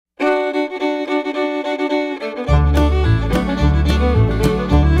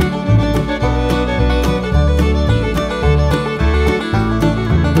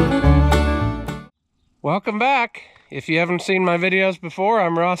Welcome back. If you haven't seen my videos before,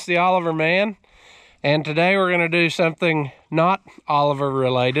 I'm Ross the Oliver Man, and today we're going to do something not Oliver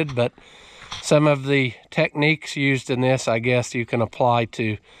related, but some of the techniques used in this, I guess you can apply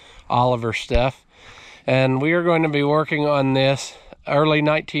to Oliver stuff. And we are going to be working on this early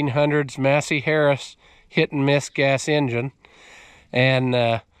 1900s Massey Harris hit and miss gas engine. And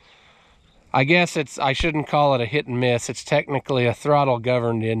I guess I shouldn't call it a hit and miss. It's technically a throttle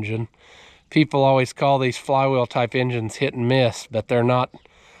governed engine. People always call these flywheel type engines hit and miss, but they're not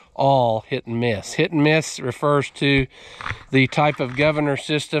all hit and miss. Hit and miss refers to the type of governor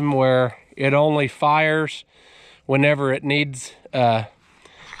system where it only fires whenever it needs to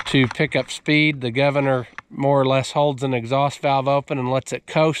pick up speed. The governor more or less holds an exhaust valve open and lets it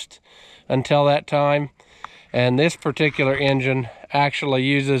coast until that time. And this particular engine actually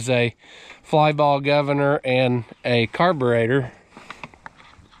uses a flyball governor and a carburetor,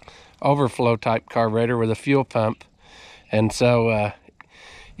 overflow type carburetor with a fuel pump. And so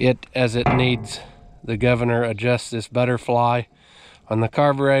as it needs, the governor adjusts this butterfly on the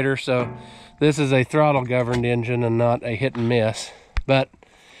carburetor. So this is a throttle governed engine and not a hit and miss. But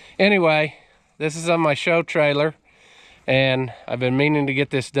anyway, this is on my show trailer, and I've been meaning to get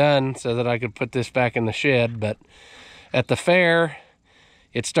this done so that I could put this back in the shed. But at the fair,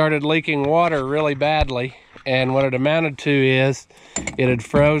 it started leaking water really badly, and what it amounted to is it had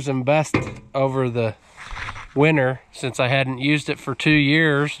froze and bust over the winter since I hadn't used it for 2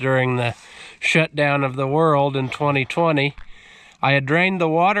 years during the shutdown of the world in 2020. I had drained the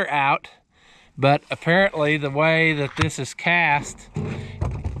water out, but apparently the way that this is cast,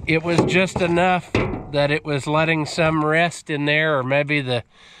 it was just enough that it was letting some rest in there, or maybe the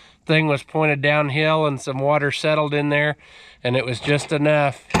thing was pointed downhill and some water settled in there, and it was just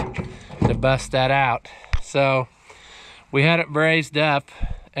enough to bust that out. So we had it brazed up,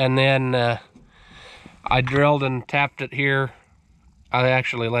 and then I drilled and tapped it here. I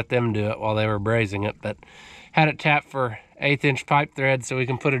actually let them do it while they were brazing it, but had it tapped for 1/8 inch pipe thread so we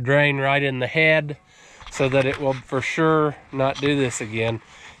can put a drain right in the head so that it will for sure not do this again.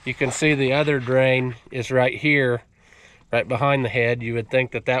 You can see the other drain is right here, right behind the head. You would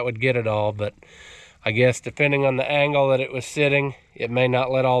think that that would get it all, but I guess depending on the angle that it was sitting, it may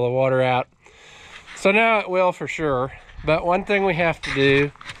not let all the water out. So now it will for sure. But one thing we have to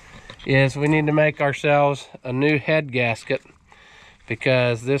do is we need to make ourselves a new head gasket,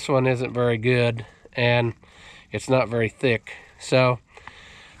 because this one isn't very good and it's not very thick. So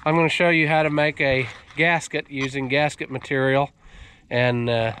I'm going to show you how to make a gasket using gasket material, and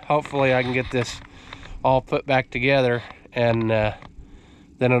hopefully I can get this all put back together, and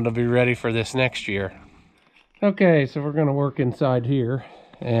then it'll be ready for this next year. Okay, so we're going to work inside here,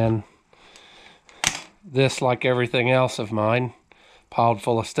 and this, like everything else of mine, piled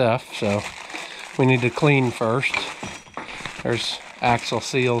full of stuff, so we need to clean first. There's axle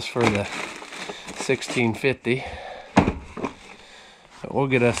seals for the 1650. But we'll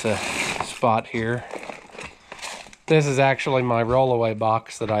get us a spot here. This is actually my rollaway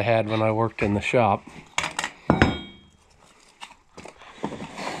box that I had when I worked in the shop.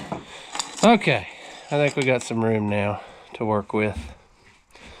 Okay, I think we got some room now to work with.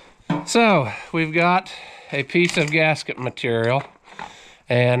 So we've got a piece of gasket material,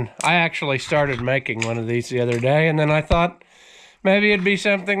 and I actually started making one of these the other day, and then I thought maybe it'd be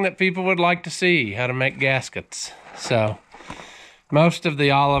something that people would like to see, how to make gaskets. So most of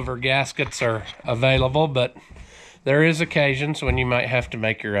the Oliver gaskets are available, but there is occasions when you might have to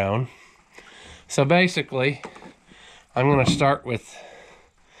make your own. So basically, I'm going to start with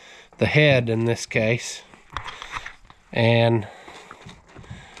the head in this case, and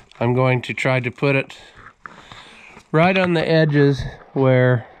I'm going to try to put it right on the edges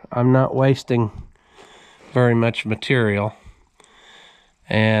where I'm not wasting very much material.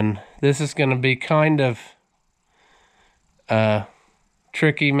 And this is going to be kind of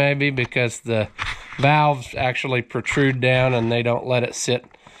tricky maybe, because the valves actually protrude down and they don't let it sit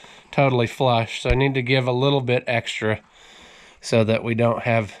totally flush. So I need to give a little bit extra so that we don't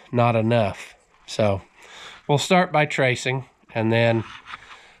have not enough. So we'll start by tracing, and then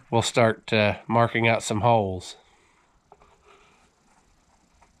we'll start marking out some holes.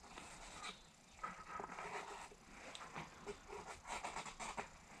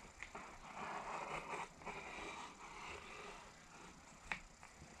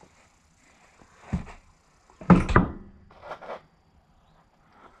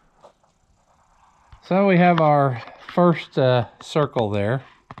 So we have our first circle there,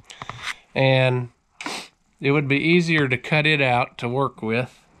 and it would be easier to cut it out to work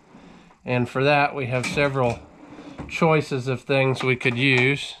with, and for that we have several choices of things we could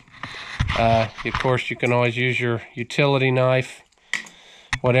use. Of course, you can always use your utility knife,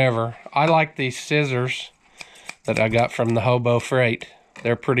 whatever. I like these scissors that I got from the Hobo Freight.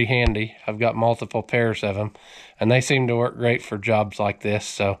 They're pretty handy. I've got multiple pairs of them, and they seem to work great for jobs like this,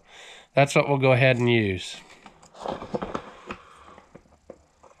 so that's what we'll go ahead and use.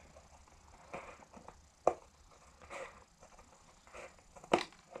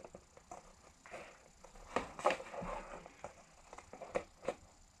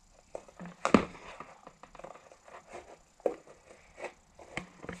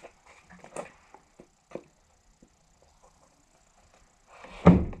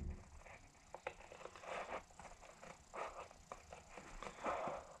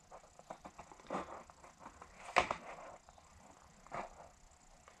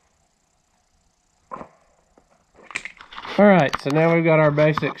 Alright, so now we've got our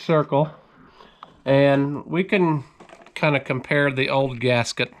basic circle, and we can kind of compare the old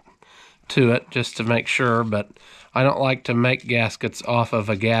gasket to it just to make sure, but I don't like to make gaskets off of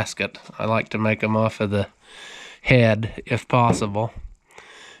a gasket. I like to make them off of the head if possible.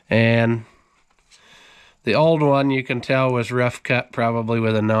 And the old one, you can tell, was rough cut probably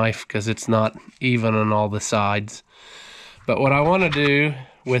with a knife because it's not even on all the sides. But what I want to do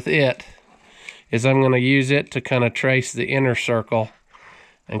with it is I'm going to use it to kind of trace the inner circle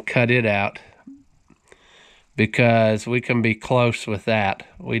and cut it out, because we can be close with that.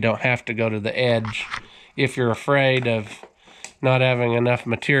 We don't have to go to the edge if you're afraid of not having enough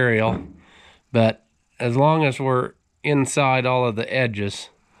material, but as long as we're inside all of the edges,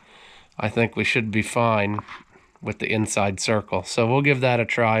 I think we should be fine with the inside circle. So we'll give that a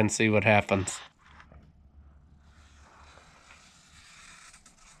try and see what happens.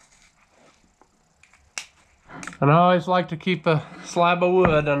 And I always like to keep a slab of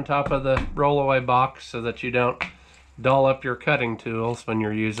wood on top of the rollaway box so that you don't dull up your cutting tools when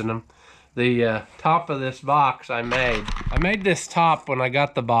you're using them. The top of this box I made this top when I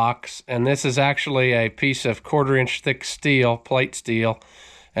got the box, and this is actually a piece of 1/4 inch thick steel, plate steel,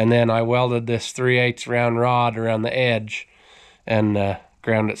 and then I welded this 3/8 round rod around the edge and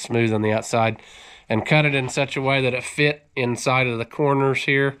ground it smooth on the outside and cut it in such a way that it fit inside of the corners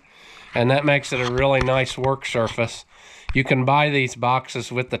here. And that makes it a really nice work surface. You can buy these boxes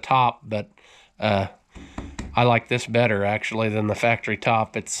with the top, but I like this better actually than the factory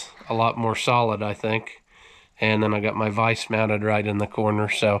top. It's a lot more solid, I think. And then I got my vise mounted right in the corner.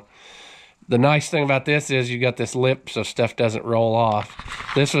 So the nice thing about this is you got this lip so stuff doesn't roll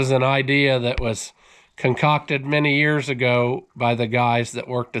off. This was an idea that was concocted many years ago by the guys that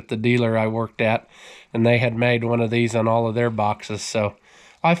worked at the dealer I worked at, and they had made one of these on all of their boxes. So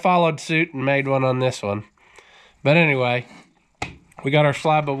I followed suit and made one on this one. But anyway, we got our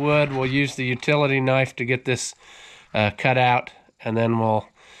slab of wood. We'll use the utility knife to get this cut out, and then we'll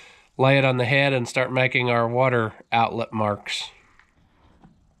lay it on the head and start making our water outlet marks.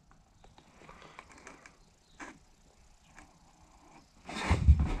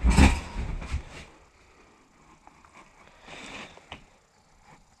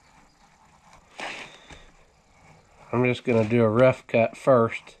 I'm just going to do a rough cut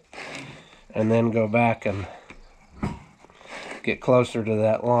first and then go back and get closer to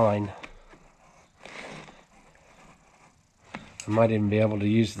that line. I might even be able to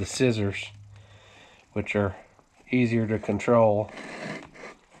use the scissors, which are easier to control.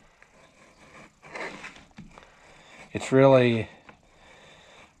 It's really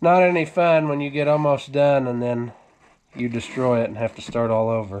not any fun when you get almost done and then you destroy it and have to start all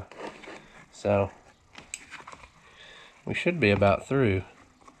over. So we should be about through.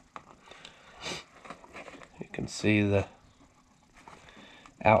 You can see the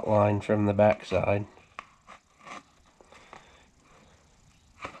outline from the back side.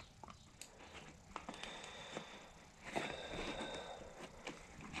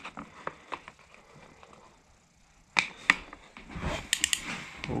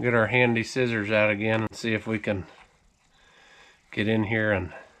 We'll get our handy scissors out again and see if we can get in here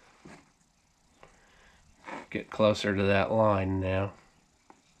and get closer to that line now.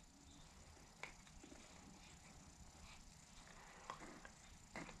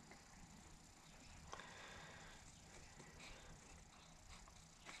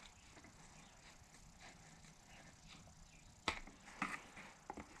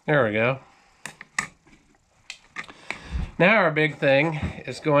 There we go. Now our big thing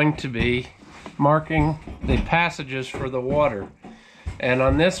is going to be marking the passages for the water. And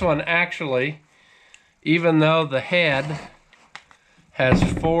on this one, actually, even though the head has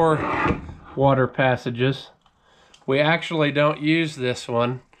 4 water passages, we actually don't use this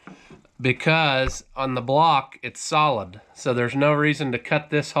one because on the block it's solid. So there's no reason to cut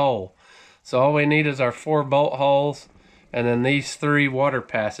this hole. So all we need is our 4 bolt holes and then these 3 water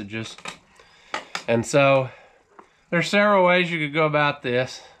passages. And so there's several ways you could go about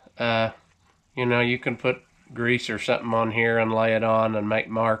this. You know, you can put grease or something on here and lay it on and make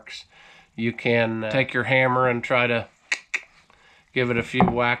marks. You can take your hammer and try to give it a few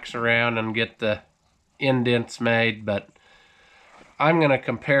whacks around and get the indents made, but I'm going to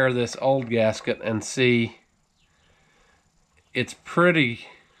compare this old gasket and see it's pretty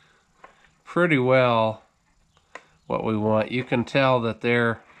well what we want. You can tell that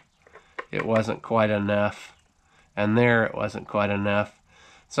there it wasn't quite enough, and there it wasn't quite enough.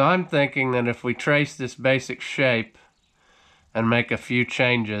 So I'm thinking that if we trace this basic shape and make a few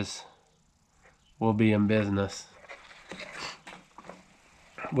changes, we'll be in business.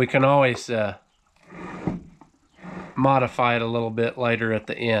 We can always modify it a little bit later at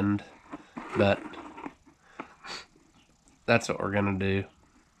the end, but that's what we're going to do.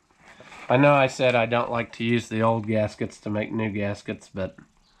 I know I said I don't like to use the old gaskets to make new gaskets, but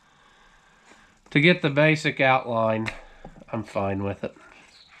to get the basic outline, I'm fine with it.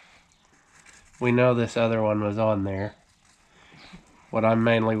 We know this other one was on there. What I'm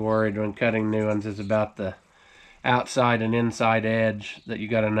mainly worried when cutting new ones is about the outside and inside edge, that you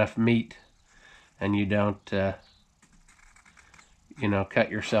got enough meat and you don't you know,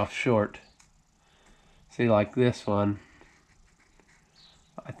 cut yourself short. See, like this one,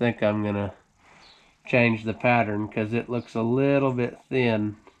 I think I'm gonna change the pattern because it looks a little bit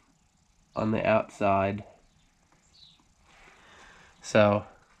thin on the outside. So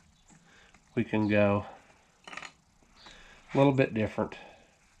we can go a little bit different.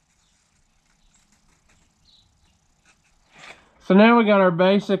 So now we got our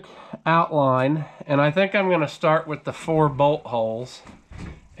basic outline, and I think I'm going to start with the 4 bolt holes.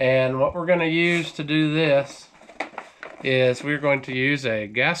 And what we're going to use to do this is we're going to use a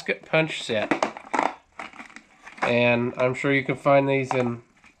gasket punch set. And I'm sure you can find these in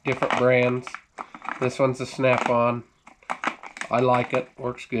different brands. This one's a Snap-on. I like it,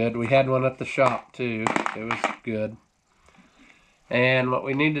 works good. We had one at the shop too, it was good. And what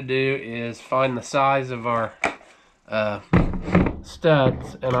we need to do is find the size of our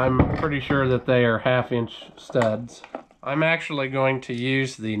studs, and I'm pretty sure that they are 1/2 inch studs. I'm actually going to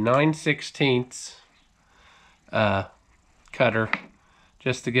use the 9/16 cutter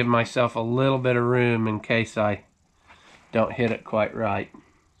just to give myself a little bit of room in case I don't hit it quite right.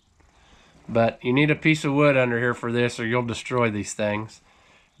 But you need a piece of wood under here for this or you'll destroy these things.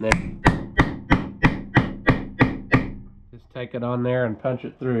 And then just take it on there and punch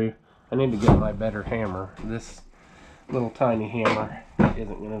it through. I need to get my better hammer. This little tiny hammer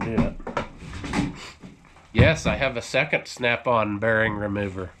isn't going to do it. Yes, I have a second Snap-on bearing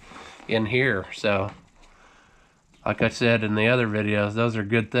remover in here. So, like I said in the other videos, those are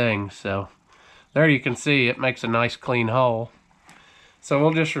good things. So, there you can see it makes a nice clean hole. So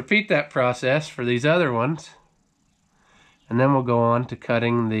we'll just repeat that process for these other ones, and then we'll go on to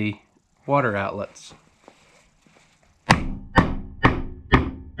cutting the water outlets.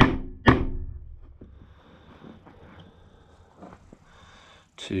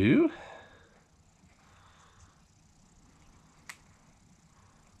 2. 3.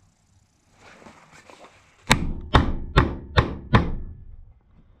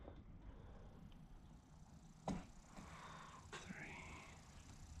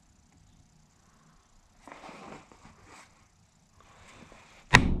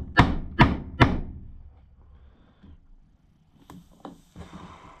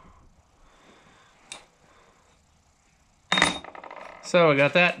 So we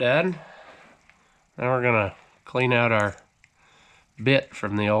got that done. Now we're gonna clean out our bit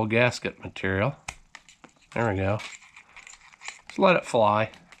from the old gasket material. There we go. Just let it fly.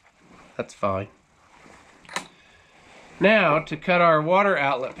 That's fine. Now to cut our water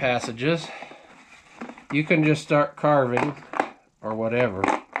outlet passages, you can just start carving or whatever,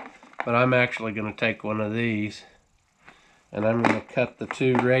 but I'm actually going to take one of these and I'm going to cut the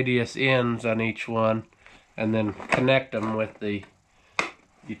 2 radius ends on each one and then connect them with the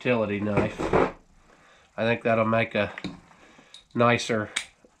utility knife. I think that'll make a nicer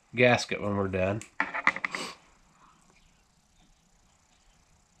gasket when we're done.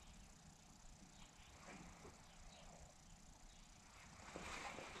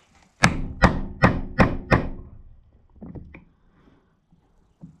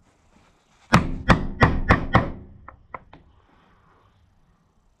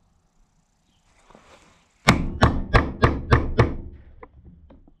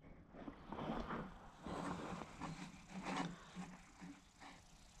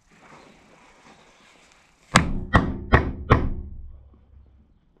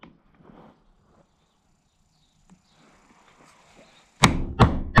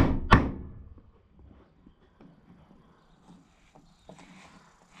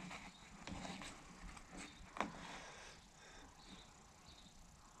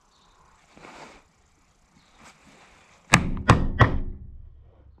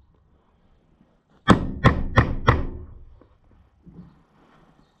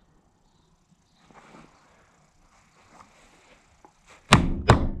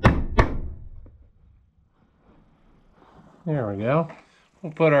 There we go.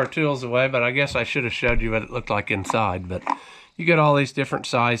 We'll put our tools away, but I guess I should have showed you what it looked like inside. But you get all these different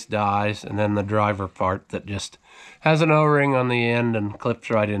size dies, and then the driver part that just has an O-ring on the end and clips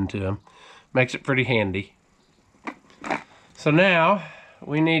right into them. Makes it pretty handy. So now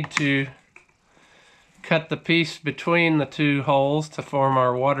we need to cut the piece between the two holes to form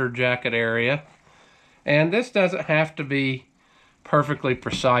our water jacket area. And this doesn't have to be perfectly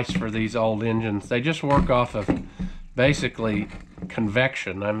precise for these old engines. They just work off of basically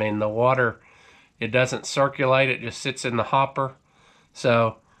convection. I mean, the water, it doesn't circulate, it just sits in the hopper.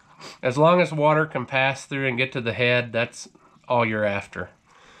 So as long as water can pass through and get to the head, that's all you're after.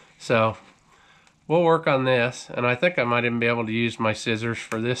 So we'll work on this, and I think I might even be able to use my scissors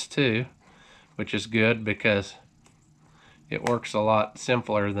for this too, which is good because it works a lot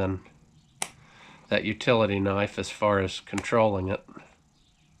simpler than that utility knife as far as controlling it.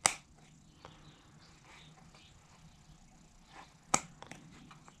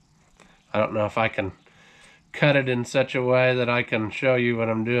 I don't know if I can cut it in such a way that I can show you what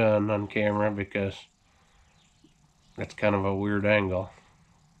I'm doing on camera because that's kind of a weird angle.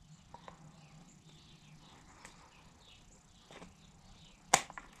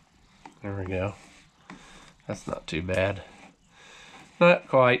 There we go. That's not too bad. Not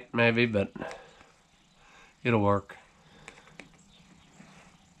quite, maybe, but it'll work.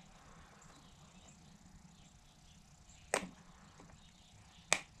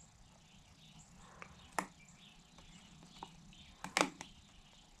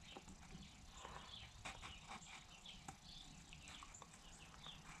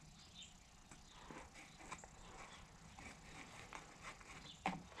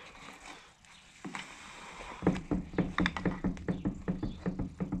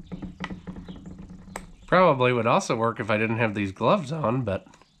 Probably would also work if I didn't have these gloves on, but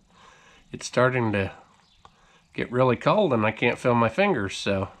it's starting to get really cold and I can't feel my fingers,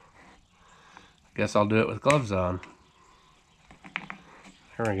 so I guess I'll do it with gloves on.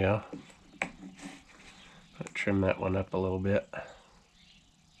 There we go. I'll trim that one up a little bit.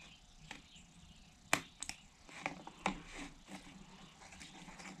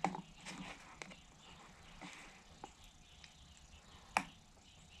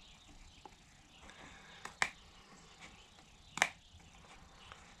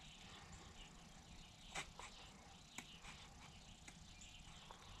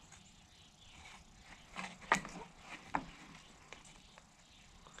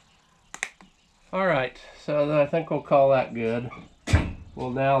 Alright, so I think we'll call that good.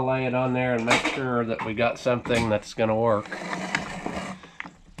 We'll now lay it on there and make sure that we got something that's going to work.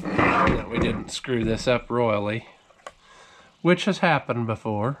 That we didn't screw this up royally, which has happened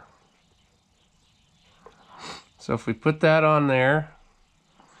before. So if we put that on there,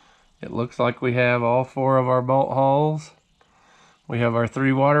 it looks like we have all 4 of our bolt holes. We have our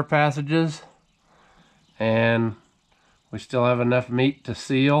 3 water passages, and we still have enough meat to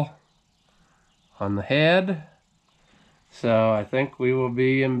seal on the head. So I think we will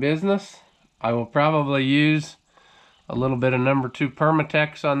be in business. I will probably use a little bit of number 2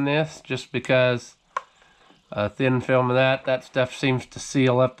 Permatex on this just because thin film of that stuff seems to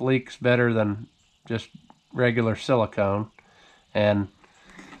seal up leaks better than just regular silicone. And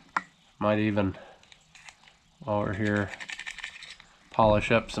might even, while we're here,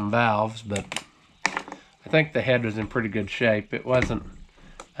 polish up some valves, but I think the head was in pretty good shape. It wasn't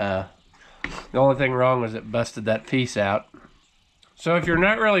the only thing wrong was it busted that piece out. So if you're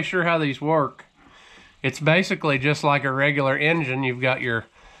not really sure how these work, it's basically just like a regular engine. You've got your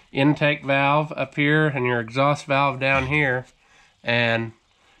intake valve up here and your exhaust valve down here. And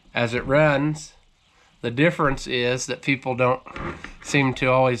as it runs, the difference is that people don't seem to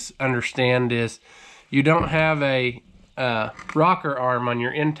always understand is you don't have a rocker arm on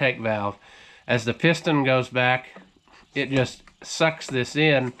your intake valve. As the piston goes back, it just sucks this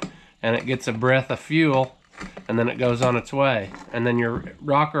in and it gets a breath of fuel, and then it goes on its way. And then your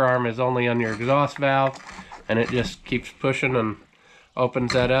rocker arm is only on your exhaust valve, and it just keeps pushing and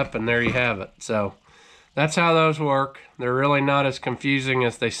opens that up, and there you have it. So that's how those work. They're really not as confusing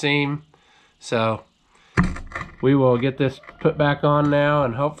as they seem. So we will get this put back on now,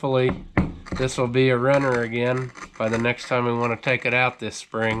 and hopefully this will be a runner again by the next time we want to take it out this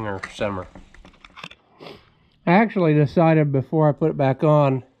spring or summer. I actually decided before I put it back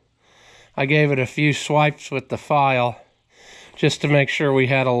on, I gave it a few swipes with the file just to make sure we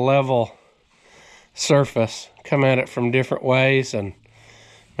had a level surface. Come at it from different ways and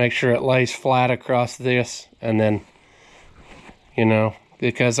make sure it lays flat across this, and then, you know,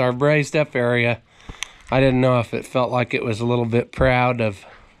 because our brazed up area, I didn't know if it felt like it was a little bit proud of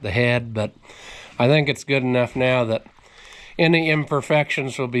the head, but I think it's good enough now that any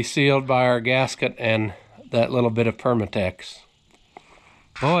imperfections will be sealed by our gasket and that little bit of Permatex.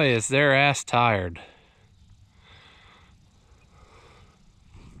 Boy, is their ass tired.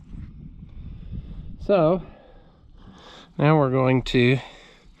 So, now we're going to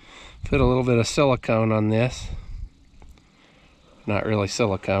put a little bit of silicone on this. Not really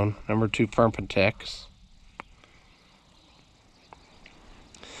silicone, number 2 Permatex.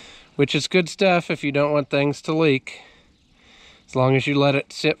 Which is good stuff if you don't want things to leak. As long as you let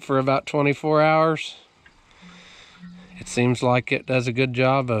it sit for about 24 hours, it seems like it does a good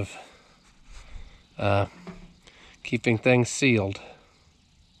job of keeping things sealed.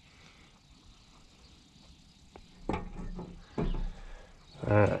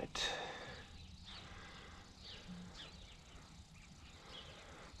 Alright.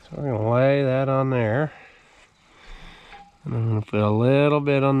 So we're going to lay that on there. And I'm going to put a little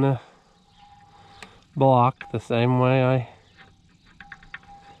bit on the block the same way I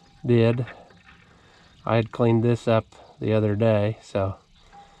did. I had cleaned this up the other day, so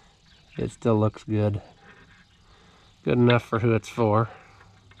it still looks good. Good enough for who it's for.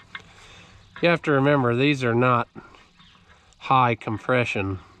 You have to remember, these are not high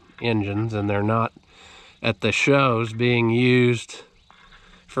compression engines, and they're not at the shows being used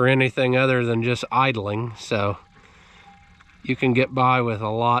for anything other than just idling, so you can get by with a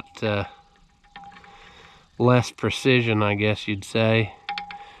lot less precision, I guess you'd say.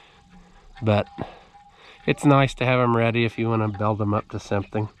 But it's nice to have them ready if you want to build them up to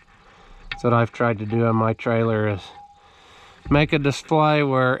something. That's what I've tried to do on my trailer, is make a display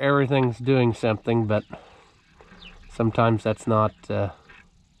where everything's doing something, but sometimes that's not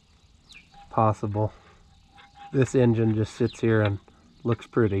possible. This engine just sits here and looks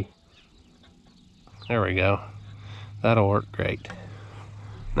pretty. There we go. That'll work great.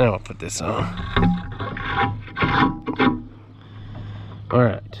 Now I'll put this on.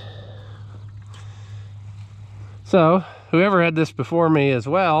 Alright. So, whoever had this before me as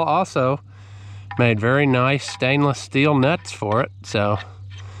well also made very nice stainless steel nuts for it. So,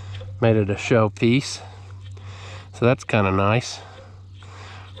 made it a show piece. So that's kind of nice.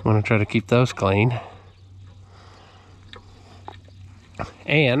 I want to try to keep those clean.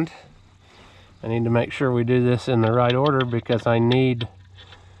 And I need to make sure we do this in the right order, because I need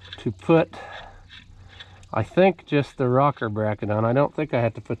to put, I think, just the rocker bracket on. I don't think I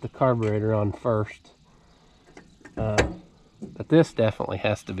have to put the carburetor on first. But this definitely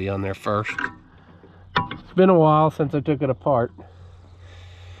has to be on there first. It's been a while since I took it apart.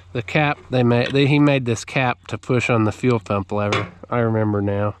 The cap he made this cap to push on the fuel pump lever. I remember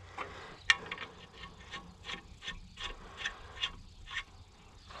now.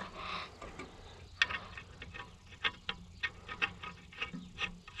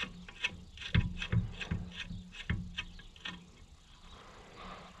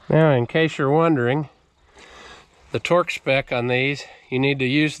 Now, in case you're wondering, the torque spec on these, you need to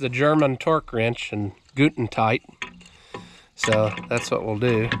use the German torque wrench and Guten tight. So that's what we'll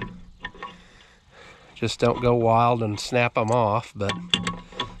do. Just don't go wild and snap them off, but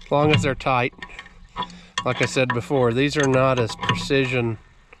as long as they're tight. Like I said before, these are not as precision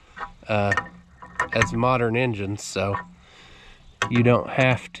as modern engines, so you don't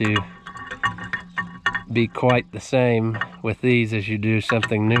have to be quite the same with these as you do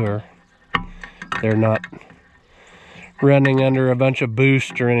something newer. They're not running under a bunch of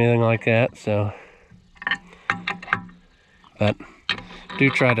boost or anything like that, so. But do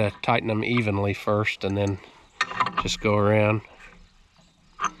try to tighten them evenly first and then just go around.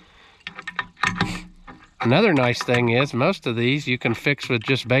 Another nice thing is, most of these you can fix with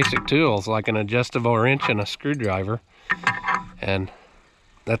just basic tools like an adjustable wrench and a screwdriver. And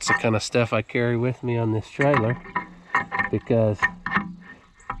that's the kind of stuff I carry with me on this trailer, because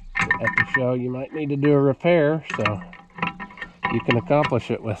at the show you might need to do a repair, so you can accomplish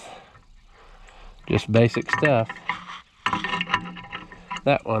it with just basic stuff.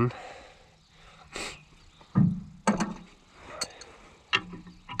 That one.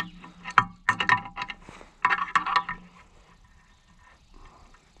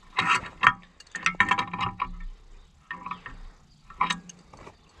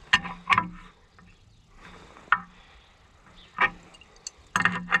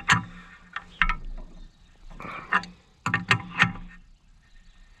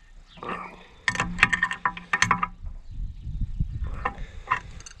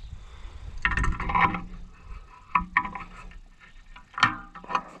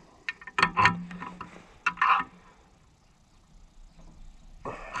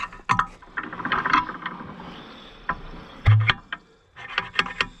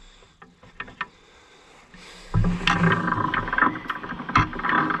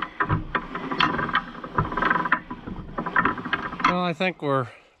 Well, I think we're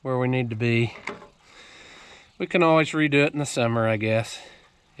where we need to be. We can always redo it in the summer, I guess,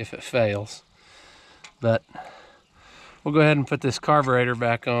 if it fails. But we'll go ahead and put this carburetor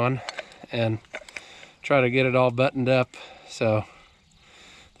back on and try to get it all buttoned up so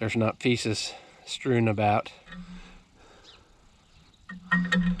there's not pieces strewn about.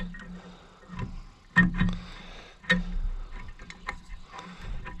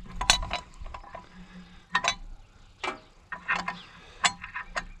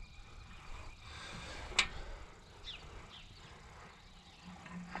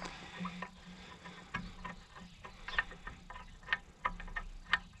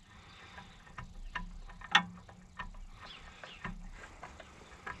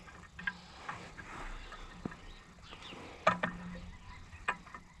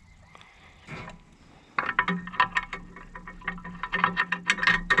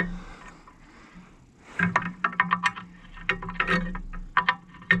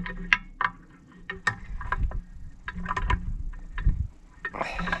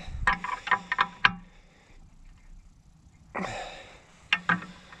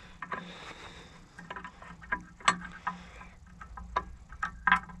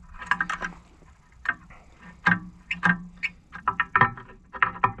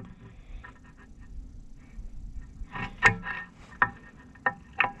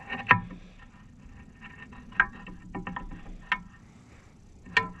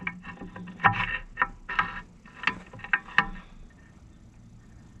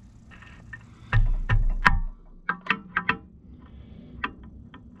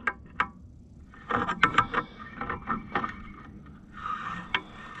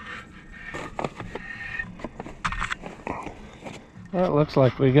 Well, it looks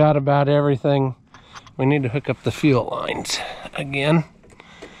like we got about everything. We need to hook up the fuel lines again.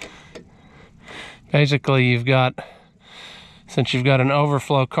 Basically, you've got, since you've got an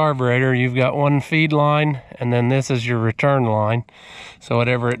overflow carburetor, you've got one feed line, and then this is your return line. So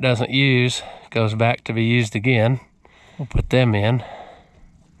whatever it doesn't use goes back to be used again. We'll put them in.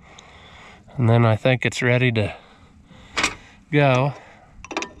 And then I think it's ready to go.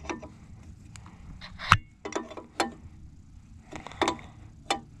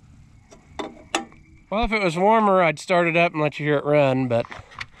 Well, if it was warmer, I'd start it up and let you hear it run, but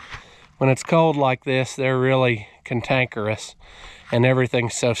when it's cold like this, they're really cantankerous and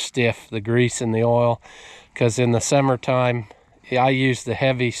everything's so stiff, the grease and the oil, because in the summertime, I use the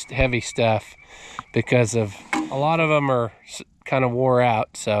heavy stuff because of a lot of them are kind of wore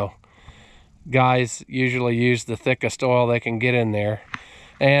out, so guys usually use the thickest oil they can get in there.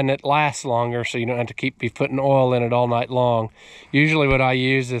 And it lasts longer, so you don't have to be putting oil in it all night long. Usually what I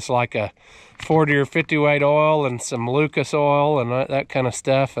use is like a 40 or 50 weight oil and some Lucas oil and that kind of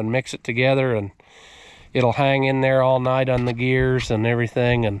stuff, and mix it together, and it'll hang in there all night on the gears and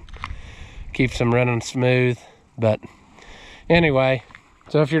everything and keeps them running smooth. But anyway,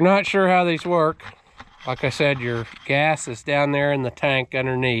 so if you're not sure how these work, like I said, your gas is down there in the tank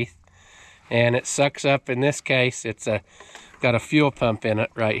underneath, and it sucks up, in this case, it's got a fuel pump in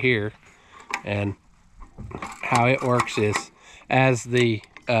it right here. And how it works is, as the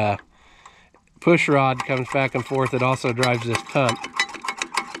push rod comes back and forth, it also drives this pump.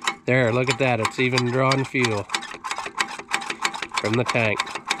 There, look at that, it's even drawing fuel from the tank.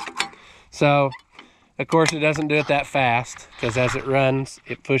 So, of course, it doesn't do it that fast, because as it runs,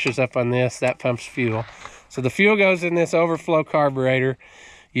 it pushes up on this, that pumps fuel. So the fuel goes in this overflow carburetor.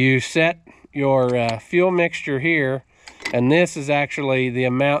 You set your fuel mixture here, and this is actually the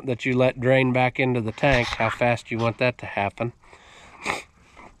amount that you let drain back into the tank, how fast you want that to happen.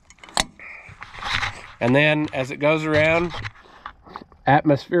 And then as it goes around,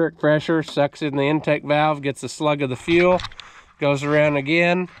 atmospheric pressure sucks in the intake valve, gets a slug of the fuel, goes around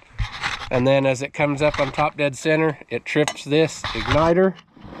again, and then as it comes up on top dead center, it trips this igniter,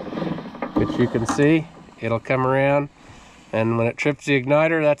 which you can see, it'll come around, and when it trips the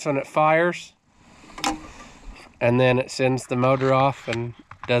igniter, that's when it fires, and then it sends the motor off and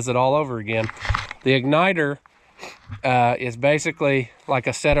does it all over again. The igniter is basically like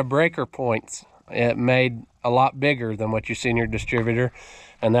a set of breaker points. It made a lot bigger than what you see in your distributor,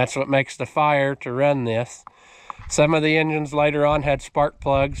 and that's what makes the fire to run this. Some of the engines later on had spark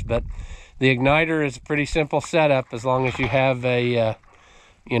plugs, but the igniter is a pretty simple setup as long as you have a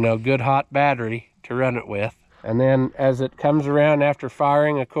good hot battery to run it with. And then as it comes around after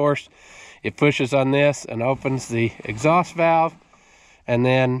firing, of course, it pushes on this and opens the exhaust valve, and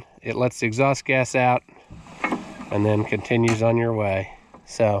then it lets the exhaust gas out and then continues on your way.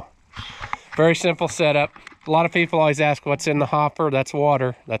 So very simple setup. A lot of people always ask what's in the hopper. That's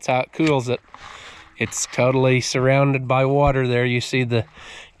water. That's how it cools it. It's totally surrounded by water there. You see the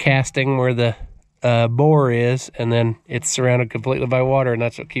casting where the bore is, and then it's surrounded completely by water, and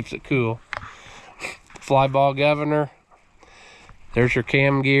that's what keeps it cool. Fly ball governor. There's your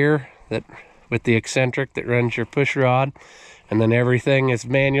cam gear that with the eccentric that runs your push rod, and then everything is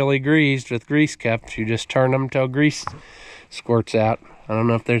manually greased with grease cups. You just turn them till grease squirts out. I don't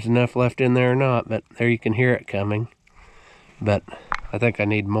know if there's enough left in there or not, but there you can hear it coming. But I think I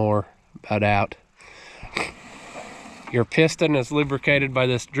need more. About out. Your piston is lubricated by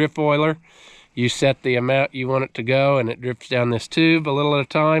this drip oiler. You set the amount you want it to go, and it drips down this tube a little at a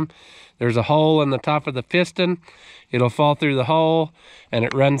time. There's a hole in the top of the piston. It'll fall through the hole, and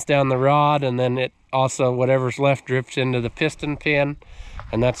it runs down the rod, and then it also, whatever's left, drips into the piston pin,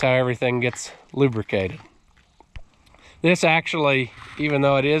 and that's how everything gets lubricated. This actually, even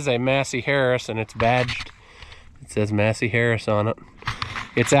though it is a Massey Harris and it's badged, it says Massey Harris on it,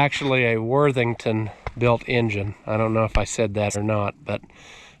 it's actually a Worthington built engine. I don't know if I said that or not, but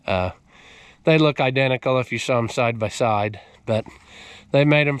they look identical if you saw them side by side, but they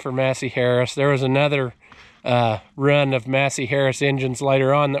made them for Massey Harris. There was another run of Massey Harris engines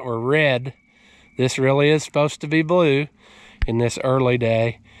later on that were red. This really is supposed to be blue in this early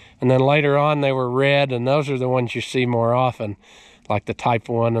day. And then later on they were red, and those are the ones you see more often, like the Type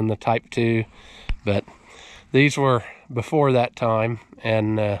 1 and the Type 2. But these were before that time.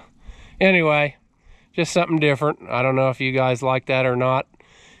 And anyway, just something different. I don't know if you guys like that or not.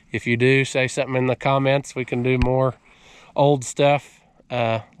 If you do, say something in the comments. We can do more old stuff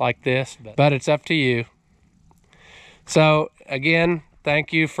like this, but it's up to you. So again,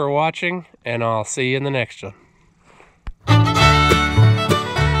 thank you for watching, and I'll see you in the next one.